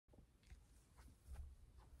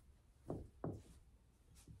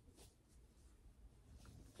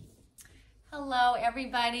Hello,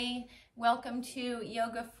 everybody. Welcome to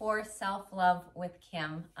Yoga for Self-Love with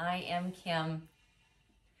Kim. I am Kim.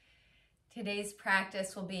 Today's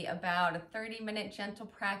practice will be about a 30-minute gentle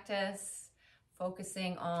practice,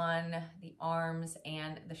 focusing on the arms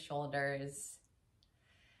and the shoulders.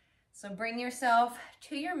 So bring yourself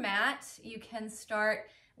to your mat. You can start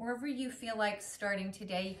wherever you feel like starting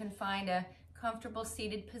today. You can find a comfortable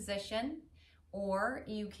seated position, or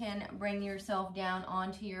you can bring yourself down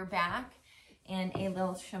onto your back in a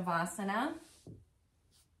little shavasana.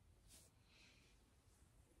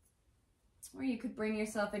 Or you could bring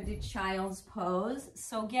yourself into child's pose.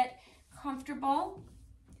 So get comfortable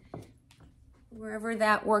wherever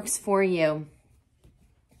that works for you.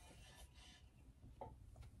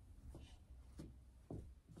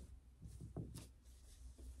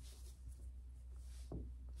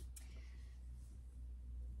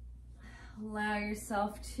 Allow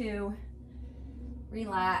yourself to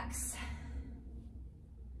relax.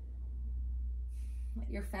 Let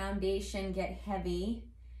your foundation get heavy.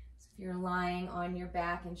 So if you're lying on your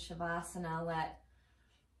back in shavasana, let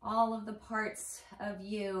all of the parts of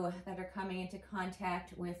you that are coming into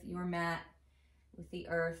contact with your mat, with the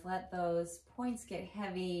earth, let those points get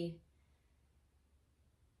heavy.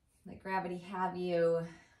 Let gravity have you.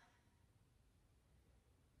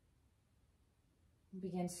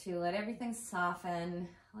 Begin to let everything soften,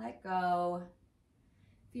 let go.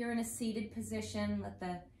 If you're in a seated position, let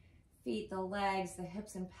the feet, the legs, the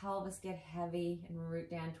hips and pelvis get heavy and root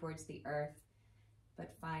down towards the earth,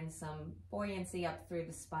 but find some buoyancy up through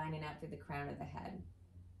the spine and out through the crown of the head.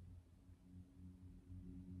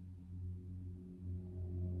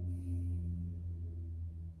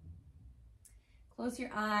 Close your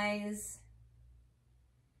eyes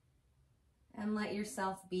and let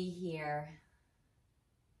yourself be here.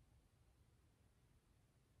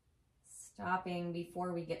 Stopping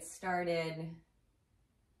before we get started,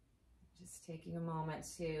 just taking a moment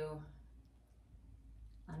to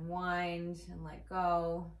unwind and let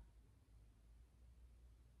go.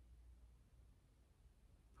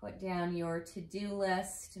 Put down your to-do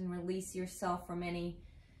list and release yourself from any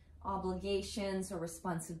obligations or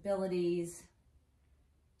responsibilities.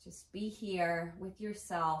 Just be here with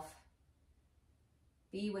yourself.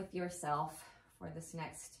 Be with yourself for this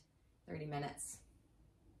next 30 minutes.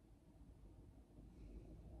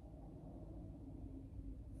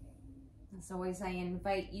 As always, I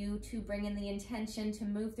invite you to bring in the intention to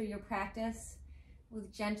move through your practice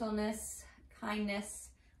with gentleness, kindness,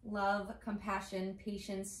 love, compassion,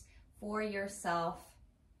 patience for yourself.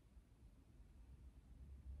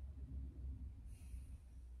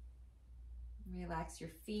 Relax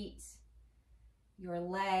your feet, your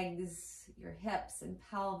legs, your hips and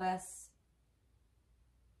pelvis.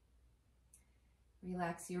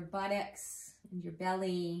 Relax your buttocks and your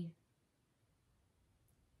belly.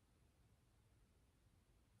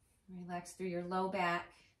 Relax through your low back,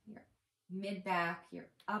 your mid back, your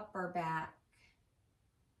upper back.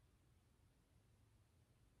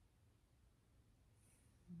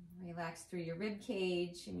 Relax through your rib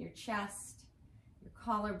cage and your chest, your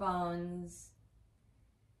collarbones,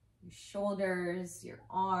 your shoulders, your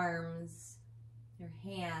arms, your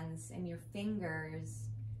hands and your fingers,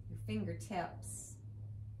 your fingertips.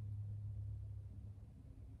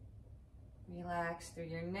 Relax through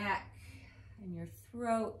your neck and your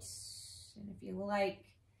throat, and if you like,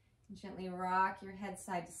 gently rock your head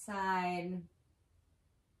side to side.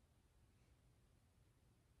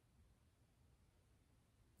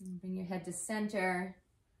 And bring your head to center.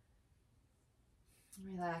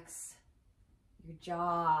 Relax your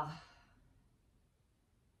jaw.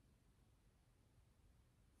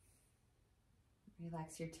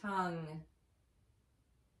 Relax your tongue.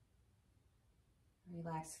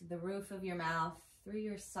 Relax the roof of your mouth through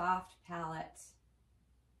your soft palate.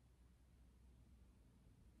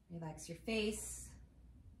 Relax your face,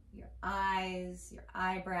 your eyes, your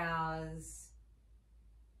eyebrows.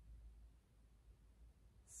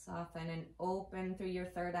 Soften and open through your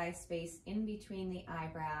third eye space in between the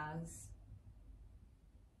eyebrows.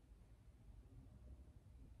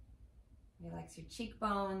 Relax your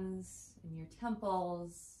cheekbones and your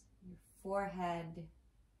temples, your forehead,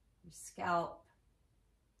 your scalp,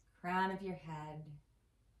 crown of your head.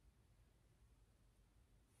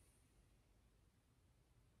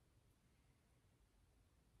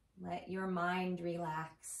 Let your mind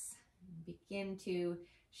relax. Begin to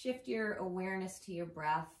shift your awareness to your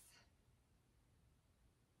breath.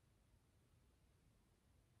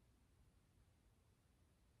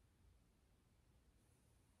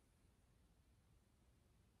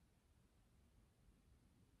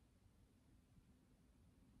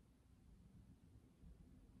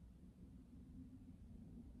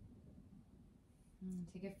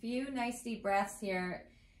 Take a few nice deep breaths here.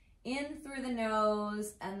 In through the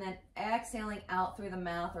nose and then exhaling out through the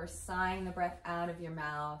mouth, or sighing the breath out of your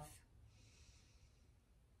mouth.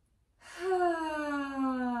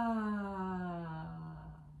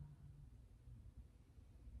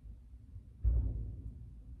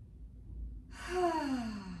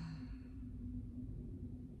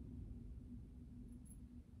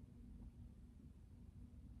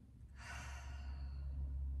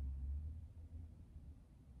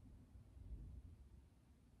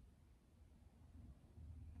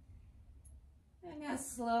 And now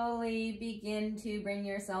slowly begin to bring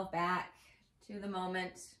yourself back to the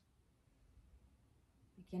moment.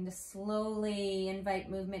 Begin to slowly invite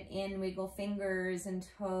movement in, wiggle fingers and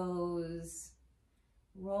toes.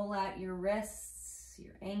 Roll out your wrists,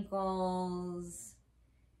 your ankles.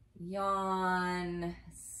 Yawn,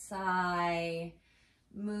 sigh.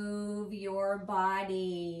 Move your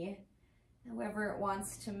body however it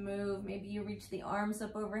wants to move. Maybe you reach the arms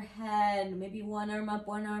up overhead, maybe one arm up,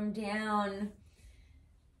 one arm down.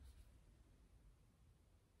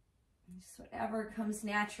 Just whatever comes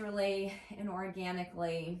naturally and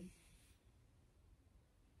organically.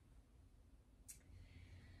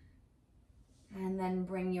 And then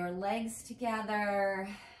bring your legs together.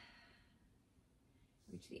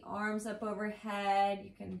 Reach the arms up overhead.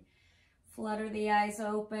 You can flutter the eyes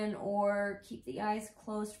open or keep the eyes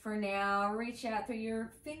closed for now. Reach out through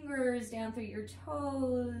your fingers, down through your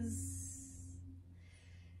toes.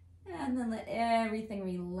 And then let everything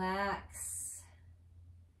relax.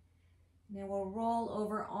 Now we'll roll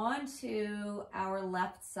over onto our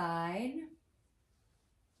left side.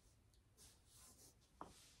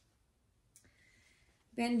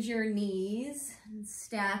 Bend your knees and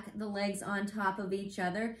stack the legs on top of each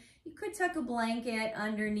other. You could tuck a blanket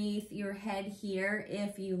underneath your head here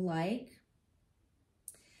if you like.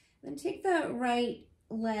 Then take the right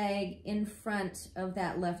leg in front of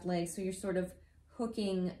that left leg, so you're sort of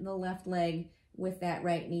hooking the left leg with that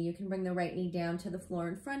right knee. You can bring the right knee down to the floor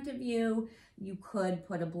in front of you. You could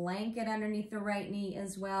put a blanket underneath the right knee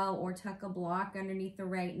as well, or tuck a block underneath the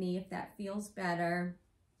right knee if that feels better.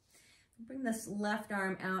 Bring this left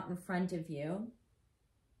arm out in front of you.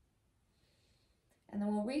 And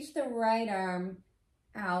then we'll reach the right arm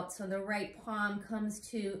out so the right palm comes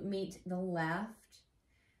to meet the left.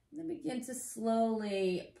 And then begin to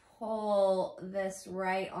slowly pull this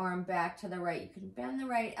right arm back to the right. You can bend the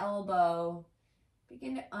right elbow.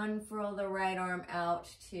 Begin to unfurl the right arm out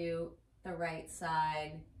to the right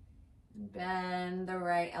side. Bend the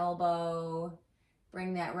right elbow.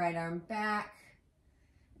 Bring that right arm back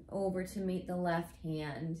over to meet the left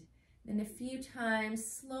hand. Then a few times,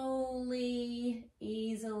 slowly,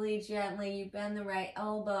 easily, gently, you bend the right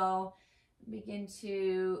elbow. Begin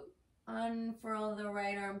to unfurl the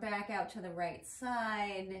right arm back out to the right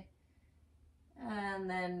side. And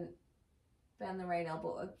then bend the right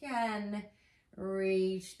elbow again.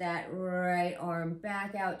 Reach that right arm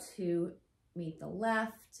back out to meet the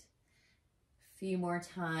left. A few more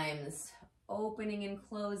times. Opening and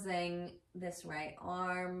closing this right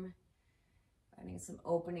arm. Finding some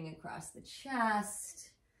opening across the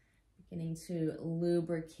chest. Beginning to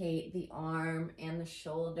lubricate the arm and the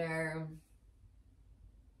shoulder.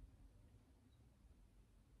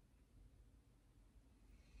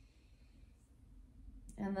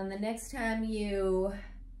 And then the next time you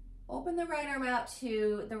open the right arm out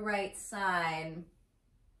to the right side,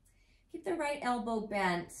 keep the right elbow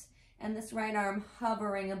bent and this right arm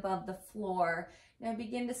hovering above the floor. Now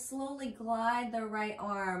begin to slowly glide the right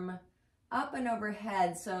arm up and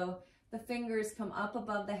overhead. So the fingers come up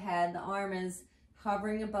above the head, the arm is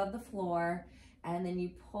hovering above the floor, and then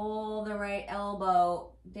you pull the right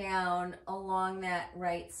elbow down along that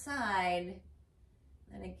right side.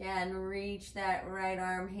 And again, reach that right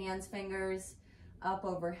arm, hands, fingers up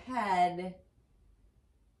overhead,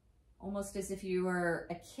 almost as if you were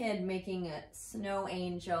a kid making a snow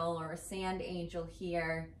angel or a sand angel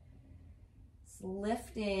here. Just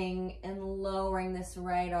lifting and lowering this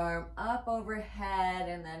right arm up overhead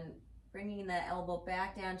and then bringing that elbow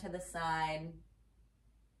back down to the side.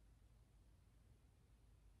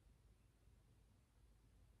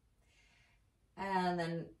 And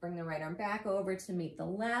then bring the right arm back over to meet the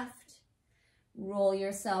left. Roll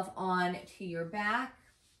yourself on to your back.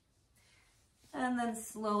 And then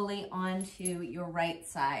slowly onto your right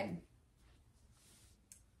side.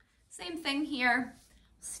 Same thing here.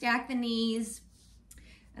 Stack the knees.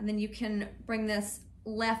 And then you can bring this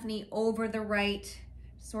left knee over the right.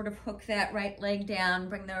 Sort of hook that right leg down.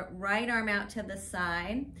 Bring the right arm out to the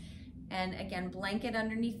side. And again, blanket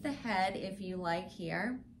underneath the head if you like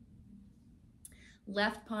here.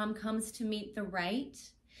 Left palm comes to meet the right.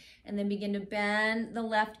 And then begin to bend the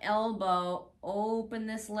left elbow. Open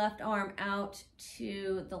this left arm out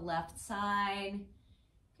to the left side.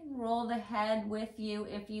 You can roll the head with you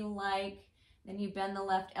if you like. Then you bend the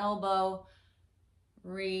left elbow.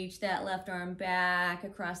 Reach that left arm back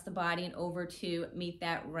across the body and over to meet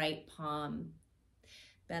that right palm.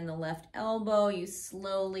 Bend the left elbow. You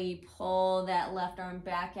slowly pull that left arm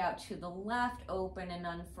back out to the left. Open and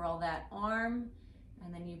unfurl that arm.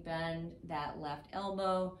 And then you bend that left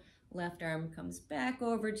elbow. Left arm comes back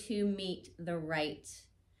over to meet the right.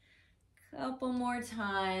 Couple more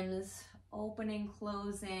times. Opening,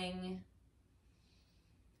 closing.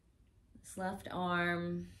 This left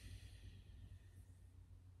arm.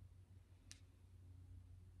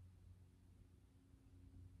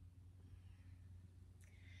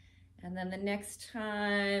 And then the next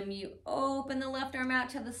time you open the left arm out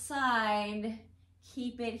to the side,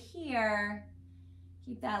 keep it here.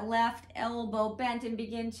 Keep that left elbow bent and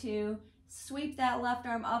begin to sweep that left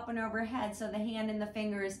arm up and overhead so the hand and the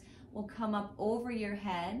fingers will come up over your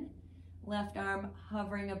head. Left arm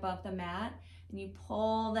hovering above the mat. And you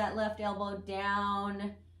pull that left elbow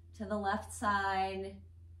down to the left side.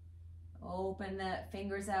 Open the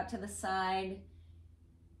fingers out to the side.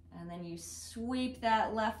 And then you sweep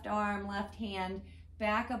that left arm, left hand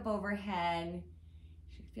back up overhead.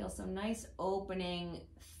 You should feel some nice opening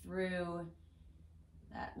through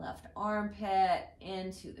that left armpit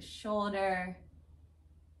into the shoulder.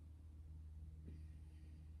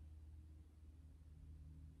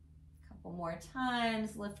 A couple more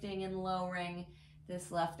times, lifting and lowering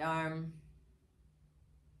this left arm.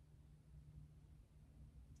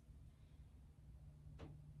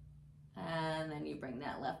 And then you bring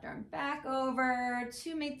that left arm back over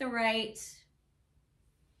to meet the right.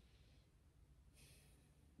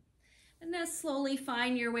 And now slowly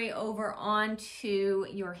find your way over onto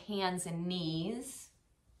your hands and knees.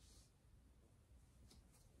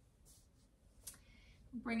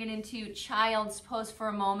 Bring it into child's pose for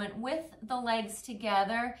a moment with the legs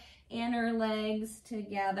together, inner legs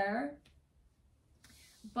together.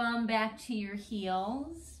 Bum back to your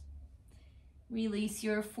heels. Release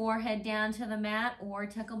your forehead down to the mat or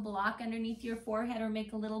tuck a block underneath your forehead or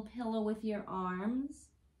make a little pillow with your arms.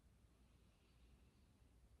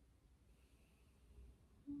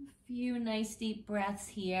 A few nice deep breaths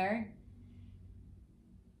here.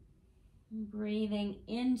 Breathing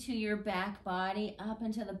into your back body, up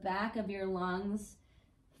into the back of your lungs,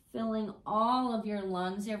 filling all of your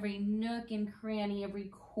lungs, every nook and cranny, every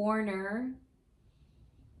corner.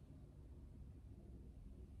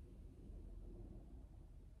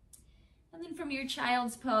 And then from your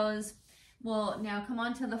child's pose, we'll now come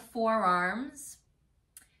onto the forearms,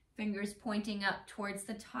 fingers pointing up towards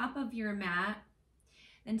the top of your mat.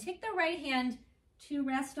 Then take the right hand to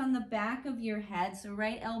rest on the back of your head. So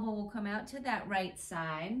right elbow will come out to that right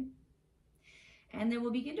side. And then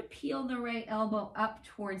we'll begin to peel the right elbow up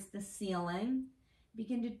towards the ceiling.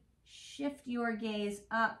 Begin to shift your gaze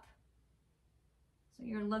up. So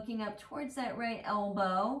you're looking up towards that right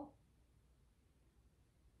elbow.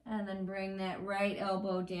 And then bring that right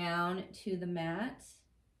elbow down to the mat.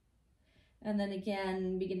 And then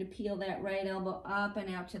again, begin to peel that right elbow up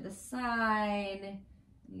and out to the side.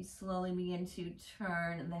 You slowly begin to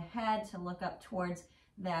turn the head to look up towards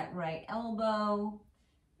that right elbow.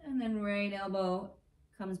 And then right elbow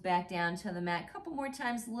comes back down to the mat. A couple more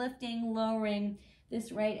times, lifting, lowering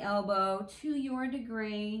this right elbow to your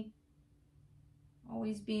degree.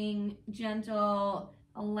 Always being gentle,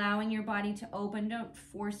 allowing your body to open. Don't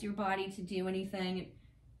force your body to do anything. It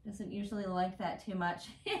doesn't usually like that too much.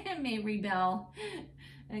 It may rebel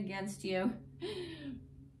against you.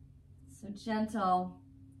 So gentle,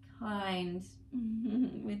 kind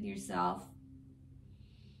with yourself.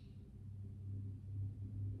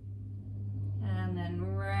 And then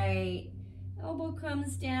right elbow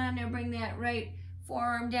comes down. Now bring that right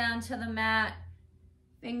forearm down to the mat.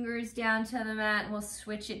 Fingers down to the mat, and we'll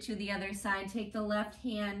switch it to the other side. Take the left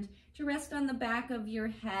hand to rest on the back of your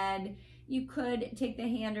head. You could take the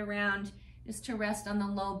hand around just to rest on the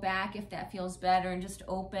low back if that feels better, and just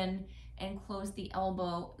open and close the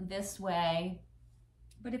elbow this way.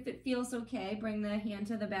 But if it feels okay, bring the hand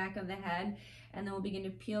to the back of the head, and then we'll begin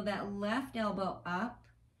to peel that left elbow up.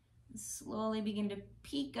 Slowly begin to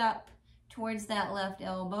peek up towards that left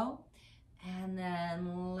elbow. And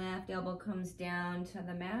then left elbow comes down to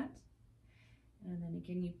the mat. And then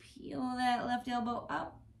again, you peel that left elbow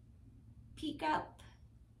up, peek up.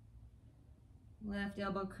 Left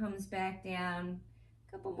elbow comes back down.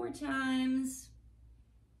 A couple more times.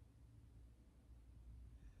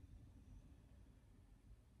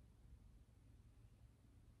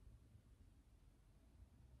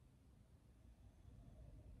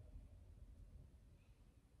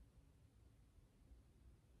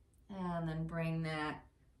 And then bring that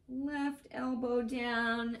left elbow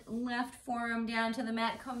down, left forearm down to the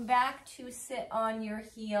mat. Come back to sit on your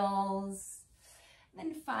heels.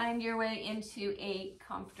 Then find your way into a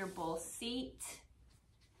comfortable seat.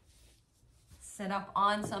 Sit up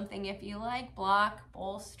on something if you like, block,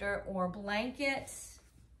 bolster, or blanket.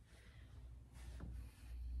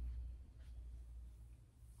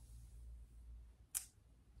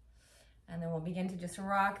 And then we'll begin to just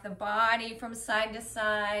rock the body from side to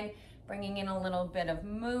side, bringing in a little bit of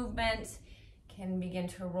movement. Can begin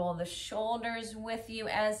to roll the shoulders with you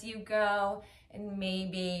as you go, and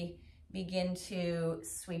maybe begin to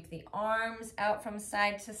sweep the arms out from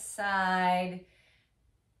side to side,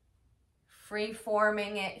 free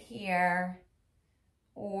forming it here.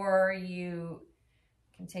 Or you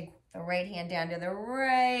can take the right hand down to the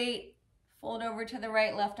right, fold over to the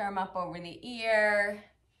right, left arm up over the ear.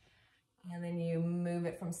 And then you move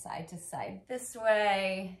it from side to side this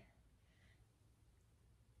way.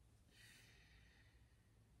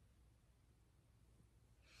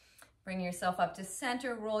 Bring yourself up to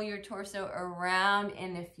center, roll your torso around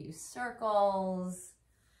in a few circles.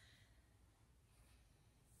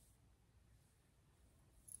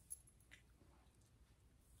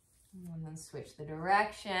 And then switch the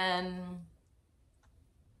direction.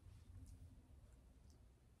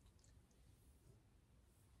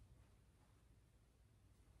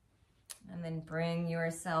 And then bring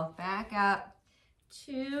yourself back up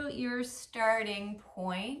to your starting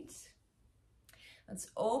point. Let's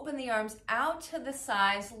open the arms out to the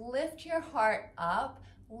sides, lift your heart up,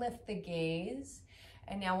 lift the gaze.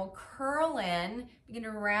 And now we'll curl in, begin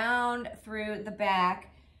to round through the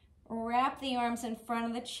back. Wrap the arms in front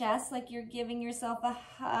of the chest like you're giving yourself a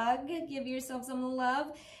hug. Give yourself some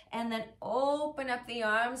love. And then open up the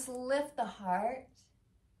arms, lift the heart.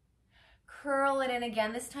 Curl it in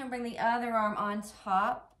again. This time bring the other arm on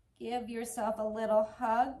top. Give yourself a little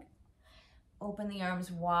hug. Open the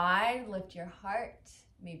arms wide, lift your heart,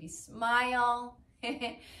 maybe smile.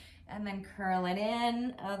 And then curl it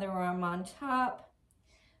in, other arm on top.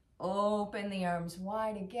 Open the arms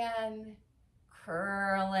wide again,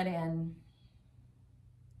 curl it in.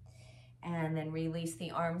 And then release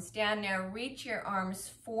the arms down. Now reach your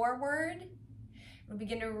arms forward. We'll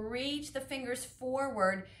begin to reach the fingers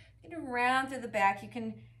forward. Begin to round through the back. You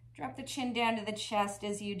can drop the chin down to the chest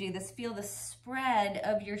as you do this. Feel the spread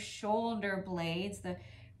of your shoulder blades, the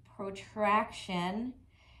protraction.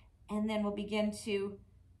 And then we'll begin to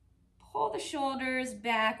pull the shoulders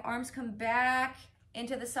back. Arms come back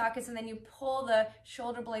into the sockets, and then you pull the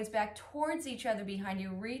shoulder blades back towards each other behind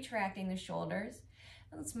you, retracting the shoulders.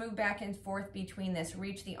 Let's move back and forth between this.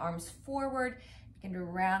 Reach the arms forward. Begin to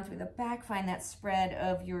round through the back. Find that spread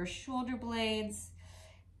of your shoulder blades.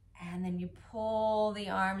 And then you pull the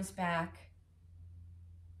arms back.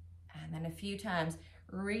 And then a few times,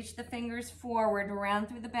 reach the fingers forward, round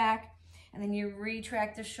through the back. And then you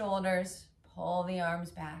retract the shoulders, pull the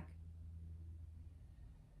arms back.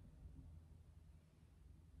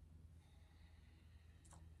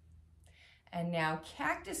 And now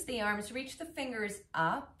cactus the arms, reach the fingers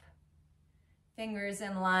up. Fingers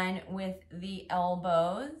in line with the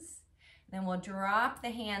elbows. Then we'll drop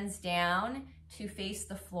the hands down to face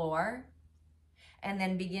the floor, and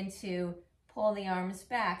then begin to pull the arms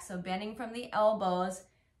back. So bending from the elbows,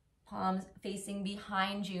 palms facing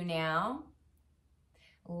behind you now.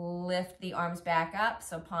 Lift the arms back up,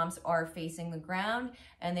 so palms are facing the ground,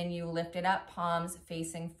 and then you lift it up, palms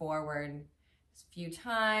facing forward. Just a few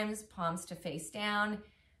times, palms to face down,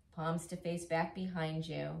 palms to face back behind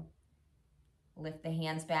you. Lift the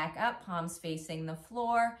hands back up, palms facing the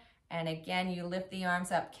floor. And again, you lift the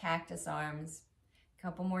arms up, cactus arms. A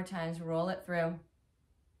couple more times, roll it through.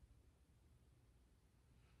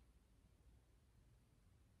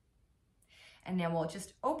 And now we'll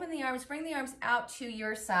just open the arms, bring the arms out to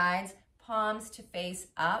your sides, palms to face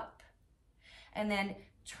up. And then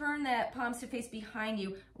turn the palms to face behind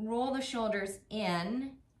you, roll the shoulders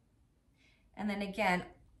in. And then again,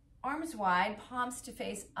 arms wide, palms to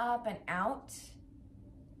face up and out.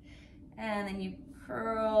 And then you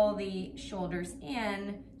curl the shoulders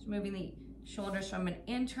in, just moving the shoulders from an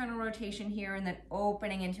internal rotation here and then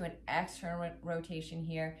opening into an external rotation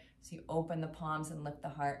here. So you open the palms and lift the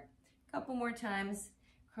heart. A couple more times.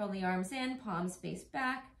 Curl the arms in, palms face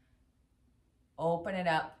back. Open it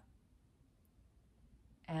up.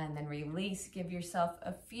 And then release. Give yourself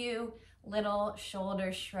a few little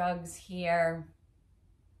shoulder shrugs here.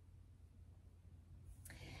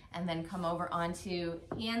 And then come over onto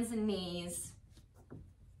hands and knees.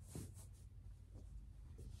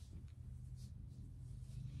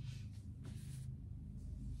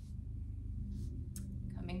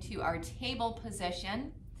 into our table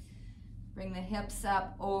position. Bring the hips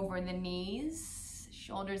up over the knees,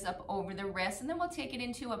 shoulders up over the wrists, and then we'll take it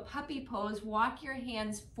into a puppy pose. Walk your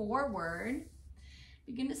hands forward.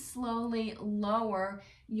 Begin to slowly lower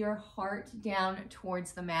your heart down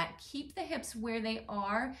towards the mat. Keep the hips where they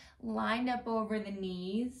are, lined up over the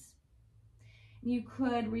knees. You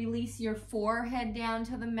could release your forehead down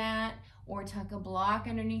to the mat or tuck a block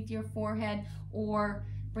underneath your forehead, or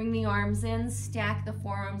bring the arms in, stack the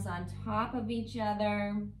forearms on top of each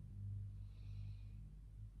other.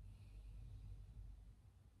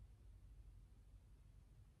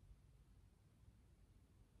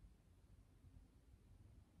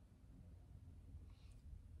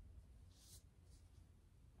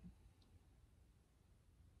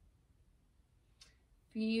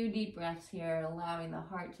 Few deep breaths here, allowing the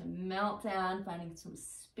heart to melt down, finding some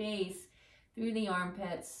space through the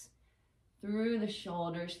armpits, through the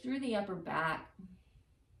shoulders, through the upper back.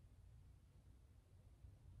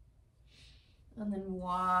 And then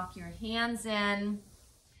walk your hands in,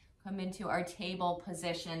 come into our table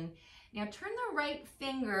position. Now turn the right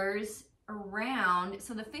fingers around,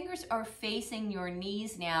 so the fingers are facing your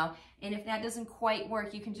knees now, and if that doesn't quite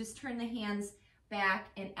work, you can just turn the hands back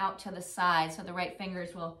and out to the side, so the right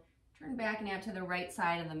fingers will turn back and out to the right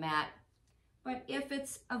side of the mat. But if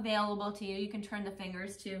it's available to you, you can turn the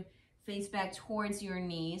fingers to face back towards your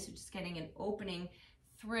knees, so just getting an opening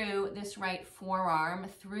through this right forearm,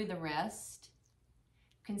 through the wrist.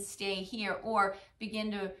 You can stay here or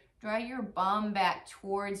begin to draw your bum back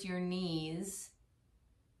towards your knees.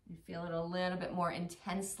 You feel it a little bit more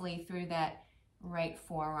intensely through that right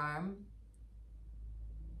forearm.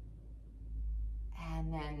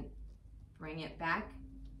 And then bring it back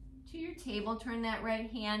to your table. Turn that right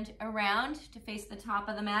hand around to face the top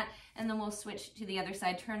of the mat, and then we'll switch to the other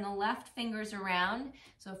side. Turn the left fingers around,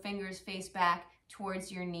 so fingers face back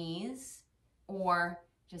towards your knees or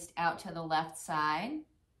just out to the left side.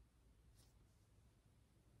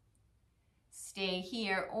 Stay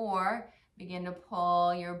here or begin to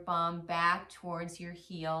pull your bum back towards your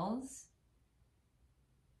heels.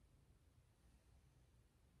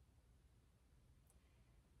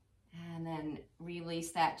 And then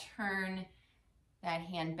release that, turn that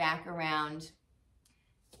hand back around.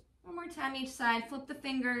 One more time each side. Flip the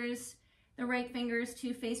fingers, the right fingers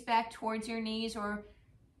to face back towards your knees or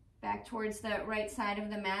back towards the right side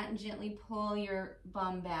of the mat, and gently pull your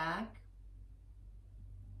bum back.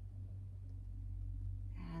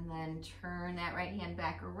 And then turn that right hand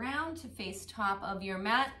back around to face top of your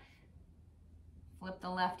mat. Flip the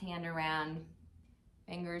left hand around.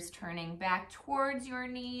 Fingers turning back towards your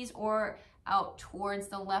knees or out towards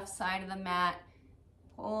the left side of the mat.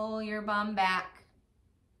 Pull your bum back.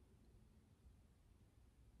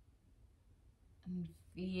 And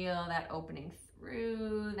feel that opening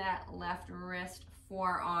through that left wrist,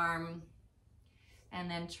 forearm.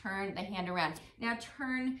 And then turn the hand around. Now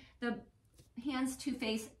turn the hands to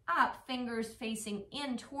face up, fingers facing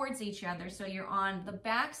in towards each other. So you're on the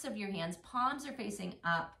backs of your hands, palms are facing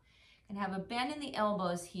up. And have a bend in the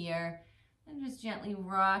elbows here, and just gently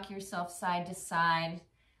rock yourself side to side.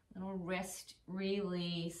 Little wrist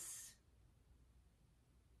release.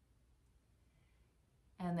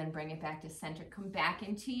 And then bring it back to center. Come back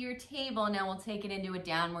into your table. Now we'll take it into a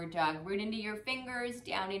downward dog. Root into your fingers,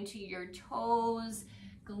 down into your toes.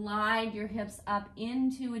 Glide your hips up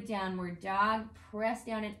into a downward dog. Press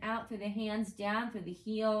down and out through the hands, down through the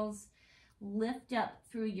heels. Lift up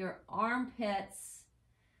through your armpits.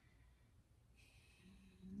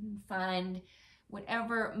 Find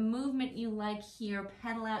whatever movement you like here.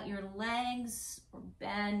 Pedal out your legs or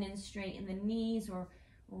bend and straighten the knees or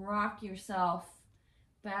rock yourself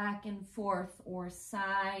back and forth or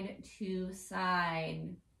side to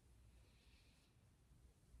side.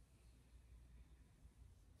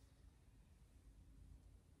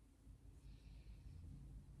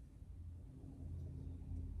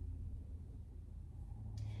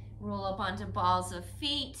 Roll up onto balls of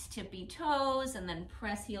feet, tippy toes, and then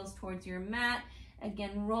press heels towards your mat.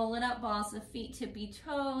 Again, roll it up, balls of feet, tippy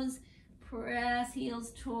toes, press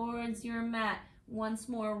heels towards your mat. Once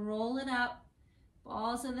more, roll it up,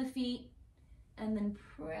 balls of the feet, and then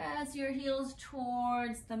press your heels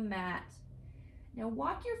towards the mat. Now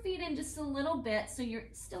walk your feet in just a little bit, so you're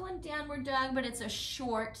still in downward dog, but it's a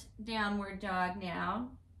short downward dog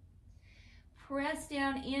now. Press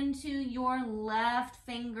down into your left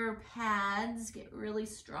finger pads. Get really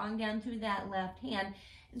strong down through that left hand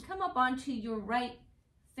and come up onto your right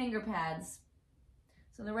finger pads.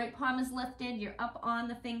 So the right palm is lifted, you're up on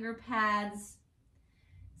the finger pads.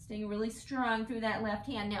 Stay really strong through that left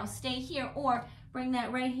hand. Now stay here or bring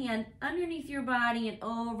that right hand underneath your body and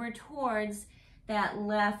over towards that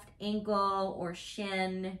left ankle or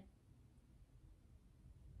shin.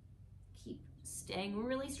 Keep staying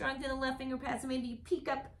really strong through the left finger pads. So maybe you peek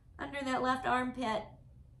up under that left armpit.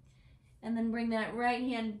 And then bring that right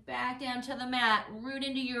hand back down to the mat. Root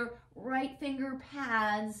into your right finger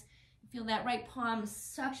pads. Feel that right palm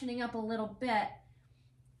suctioning up a little bit.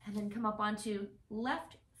 And then come up onto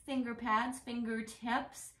left finger pads,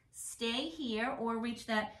 fingertips. Stay here or reach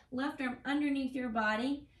that left arm underneath your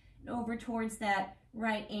body and over towards that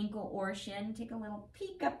right ankle or shin. Take a little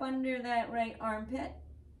peek up under that right armpit.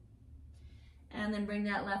 And then bring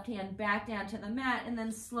that left hand back down to the mat and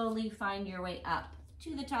then slowly find your way up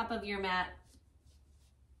to the top of your mat.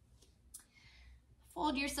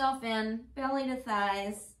 Fold yourself in, belly to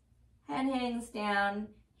thighs, head hangs down,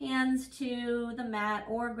 hands to the mat,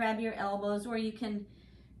 or grab your elbows, or you can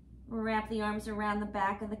wrap the arms around the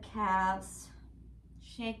back of the calves.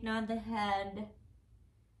 Shake, nod the head.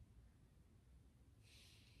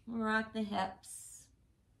 Rock the hips.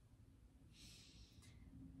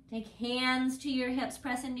 Take hands to your hips,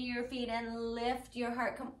 press into your feet, and lift your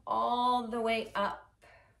heart. Come all the way up.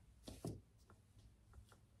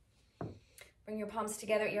 Bring your palms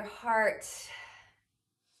together at your heart.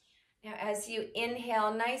 Now as you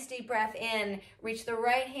inhale, nice deep breath in, reach the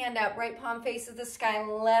right hand up, right palm faces the sky,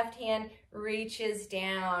 left hand reaches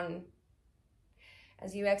down.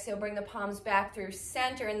 As you exhale, bring the palms back through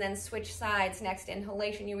center and then switch sides. Next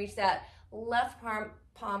inhalation, you reach that left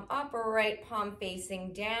palm up, right palm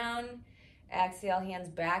facing down. Exhale, hands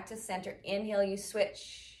back to center. Inhale, you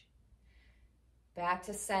switch. Back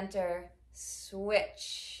to center,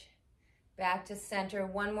 switch. Back to center,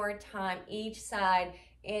 one more time, each side.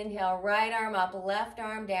 Inhale, right arm up, left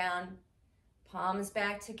arm down, palms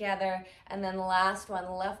back together. And then the last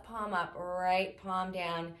one, left palm up, right palm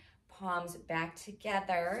down, palms back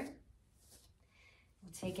together.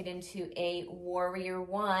 We'll take it into a warrior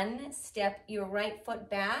one. Step your right foot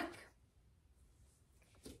back.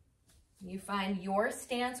 You find your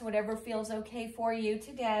stance, whatever feels okay for you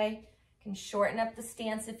today. You can shorten up the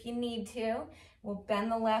stance if you need to. We'll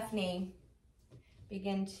bend the left knee.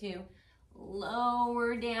 Begin to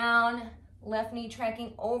lower down, left knee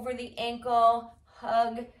tracking over the ankle.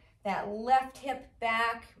 Hug that left hip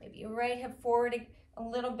back, maybe your right hip forward a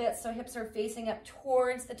little bit so hips are facing up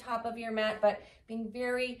towards the top of your mat, but being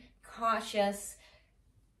very cautious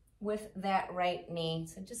with that right knee.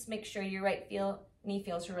 So just make sure your right knee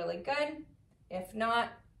feels really good. If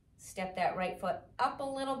not, step that right foot up a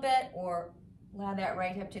little bit or allow that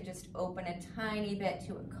right hip to just open a tiny bit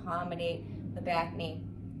to accommodate the back knee.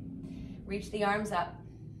 Reach the arms up.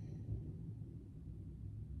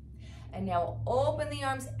 And now open the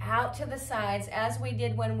arms out to the sides as we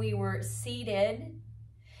did when we were seated.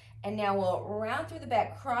 And now we'll round through the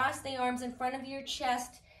back, cross the arms in front of your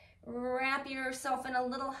chest, wrap yourself in a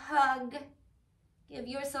little hug, give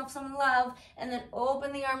yourself some love, and then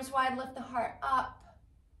open the arms wide, lift the heart up.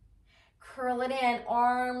 Curl it in,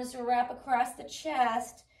 arms wrap across the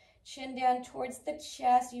chest, chin down towards the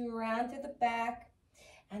chest, you round through the back,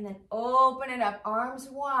 and then open it up, arms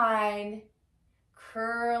wide,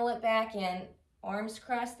 curl it back in, arms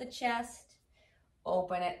across the chest,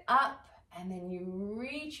 open it up, and then you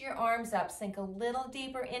reach your arms up, sink a little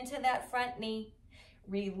deeper into that front knee,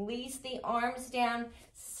 release the arms down,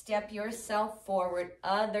 step yourself forward,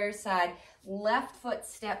 other side, left foot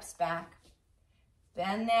steps back.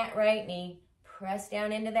 Bend that right knee, press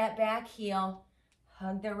down into that back heel,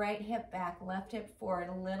 hug the right hip back, left hip forward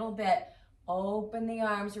a little bit, open the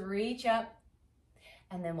arms, reach up,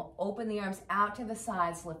 and then we'll open the arms out to the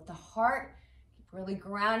sides, lift the heart, keep really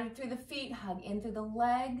grounded through the feet, hug in through the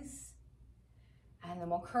legs, and then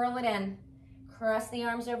we'll curl it in, cross the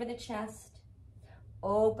arms over the chest,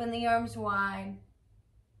 open the arms wide,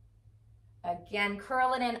 again,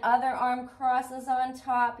 curl it in, other arm crosses on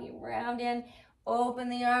top, you round in, open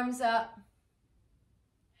the arms up,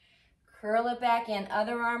 curl it back in,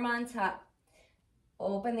 other arm on top,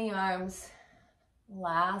 open the arms,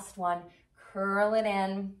 last one, curl it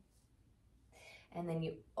in, and then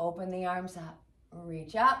you open the arms up,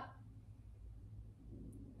 reach up,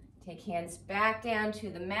 take hands back down to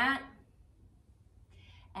the mat,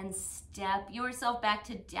 and step yourself back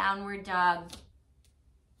to downward dog.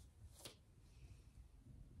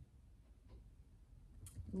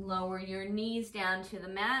 Lower your knees down to the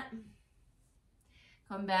mat.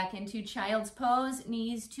 Come back into child's pose,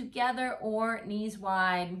 knees together or knees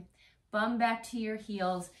wide. Bum back to your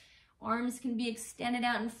heels. Arms can be extended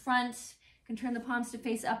out in front. You can turn the palms to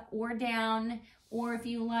face up or down. Or if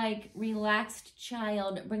you like, relaxed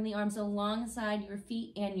child. Bring the arms alongside your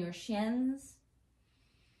feet and your shins.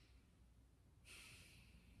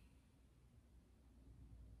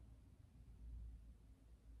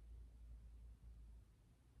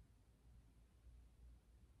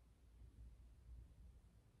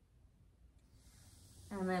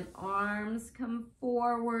 And then arms come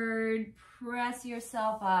forward, press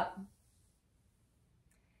yourself up.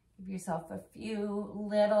 Give yourself a few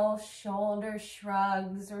little shoulder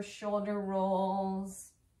shrugs or shoulder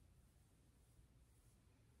rolls.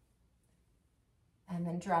 And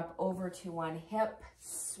then drop over to one hip,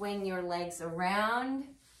 swing your legs around.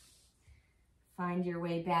 Find your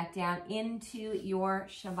way back down into your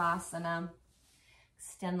Shavasana.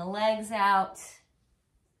 Extend the legs out,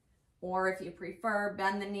 or if you prefer,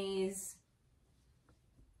 bend the knees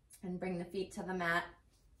and bring the feet to the mat.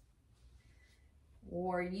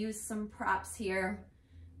 Or use some props here.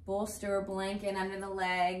 Bolster a blanket under the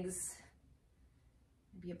legs.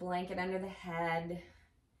 Maybe a blanket under the head.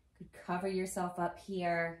 Could cover yourself up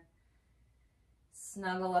here.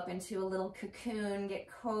 Snuggle up into a little cocoon, get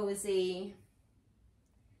cozy.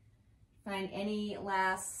 Find any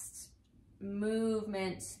last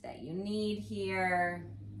movement that you need here.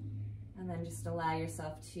 And then just allow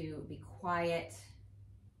yourself to be quiet.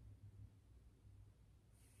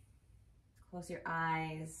 Close your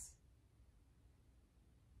eyes.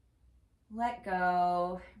 Let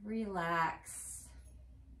go, relax.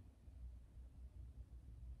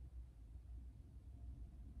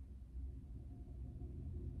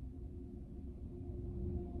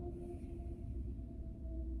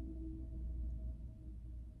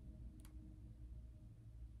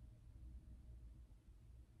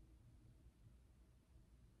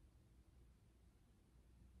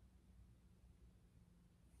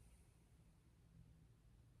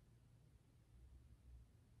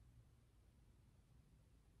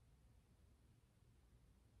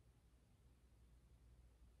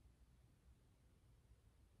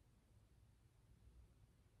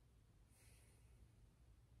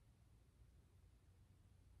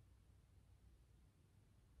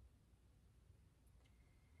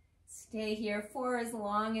 Stay here for as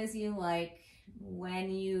long as you like.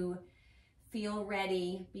 When you feel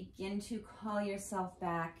ready, begin to call yourself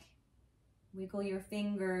back. Wiggle your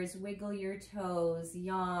fingers, wiggle your toes,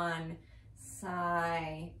 yawn,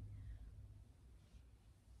 sigh,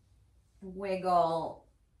 wiggle,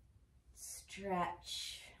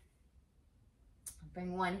 stretch.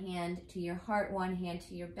 Bring one hand to your heart, one hand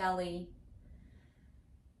to your belly.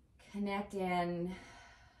 Connect in.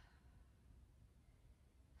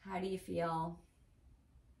 How do you feel?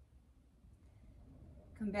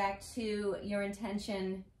 Come back to your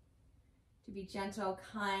intention to be gentle,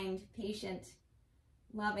 kind, patient,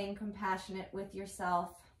 loving, compassionate with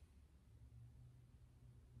yourself.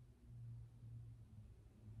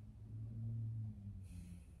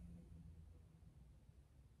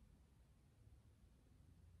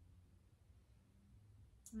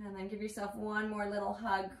 And then give yourself one more little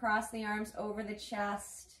hug. Cross the arms over the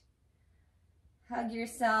chest. Hug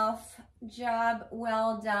yourself. Job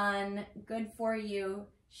well done. Good for you.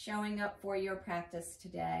 Showing up for your practice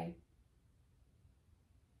today.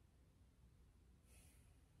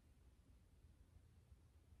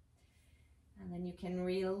 And then you can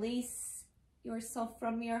release yourself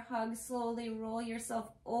from your hug. Slowly roll yourself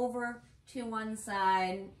over to one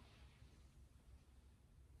side.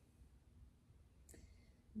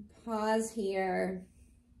 Pause here.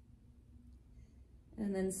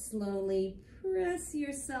 And then slowly press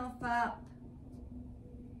yourself up.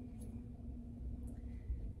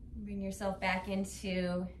 Bring yourself back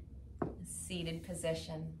into a seated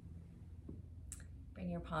position. Bring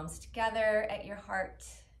your palms together at your heart.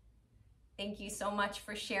 Thank you so much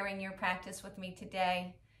for sharing your practice with me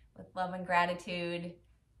today. With love and gratitude,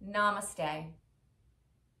 namaste.